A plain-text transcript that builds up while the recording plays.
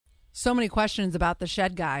So many questions about the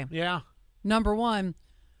shed guy. Yeah. Number one,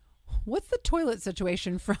 what's the toilet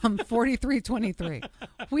situation from 4323?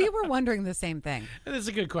 We were wondering the same thing. That is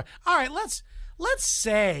a good question. All right, let's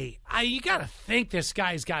say you got to think this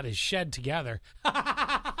guy's got his shed together. But,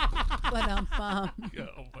 Oh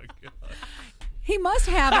my god. he must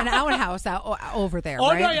have an outhouse over there,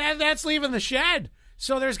 right? No, yeah, that's leaving the shed.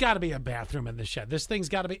 So there's got to be a bathroom in the shed. This thing's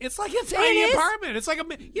got to be. It's like a tiny apartment. It's like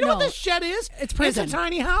you know what this shed is? It's prison. It's a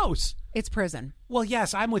tiny house. It's prison. Well,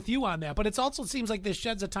 yes, I'm with you on that, but it also seems like this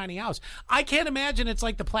shed's a tiny house. I can't imagine it's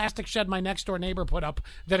like the plastic shed my next door neighbor put up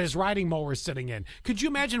that his riding mower is sitting in. Could you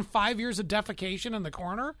imagine 5 years of defecation in the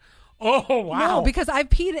corner? Oh, wow. No, because I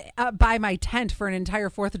peed by my tent for an entire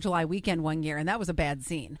 4th of July weekend one year, and that was a bad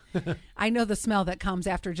scene. I know the smell that comes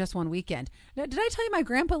after just one weekend. Now, did I tell you my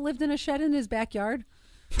grandpa lived in a shed in his backyard?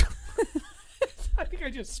 I think I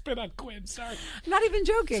just spit on Quinn. Sorry. Not even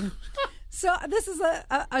joking. So this is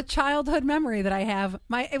a childhood memory that I have.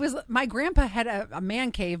 My grandpa had a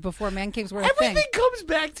man cave before man caves were a thing. Everything comes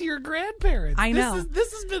back to your grandparents. I know.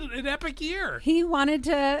 This has been an epic year. He wanted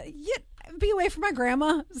to be away from my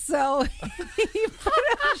grandma, so he put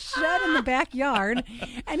a shed in the backyard,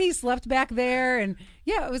 and he slept back there, and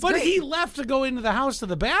yeah, it was But great. he left to go into the house to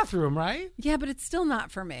the bathroom, right? Yeah, but it's still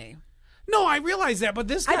not for me. No, I realize that, but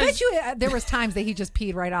this guy. I bet you there was times that he just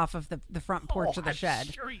peed right off of the front porch of the I'm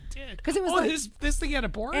shed. sure he did. Because it was this thing had a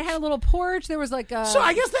porch? It had a little porch. There was like a... So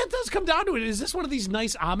I guess that does come down to it. Is this one of these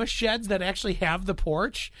nice Amish sheds that actually have the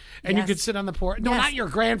porch and you Yes. could sit on the porch? No, Yes. not your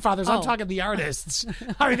grandfather's. I'm Oh. talking the artists.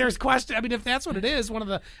 I mean, there's question. I mean, if that's what it is, one of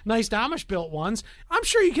the nice Amish built ones, I'm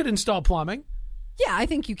sure you could install plumbing. Yeah, I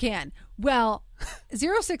think you can. Well,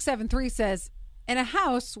 0673 says, in a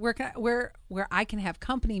house where I can have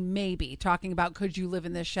company, maybe, talking about could you live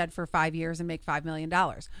in this shed for 5 years and make $5 million.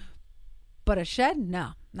 But a shed? No,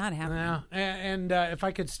 not happening. Yeah, and if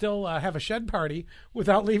I could still have a shed party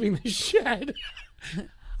without leaving the shed,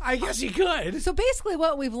 I guess you could. So basically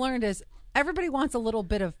what we've learned is everybody wants a little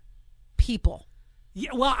bit of people.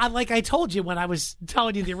 Yeah, well, like I told you when I was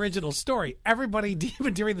telling you the original story, everybody,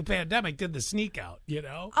 even during the pandemic, did the sneak out, you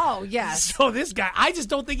know? Oh, yes. So this guy, I just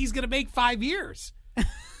don't think he's going to make 5 years.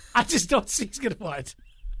 I just don't see he's going to what.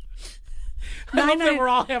 I hope that we're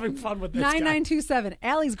all having fun with this 9927.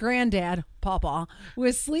 Allie's granddad, Pawpaw,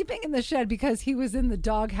 was sleeping in the shed because he was in the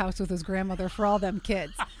doghouse with his grandmother for all them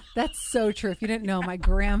kids. That's so true. If you didn't know, my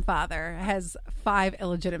grandfather has 5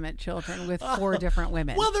 illegitimate children with 4 different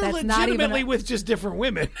women. Well, they're That's not legitimately even with just different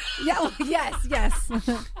women. Yeah. Well, yes.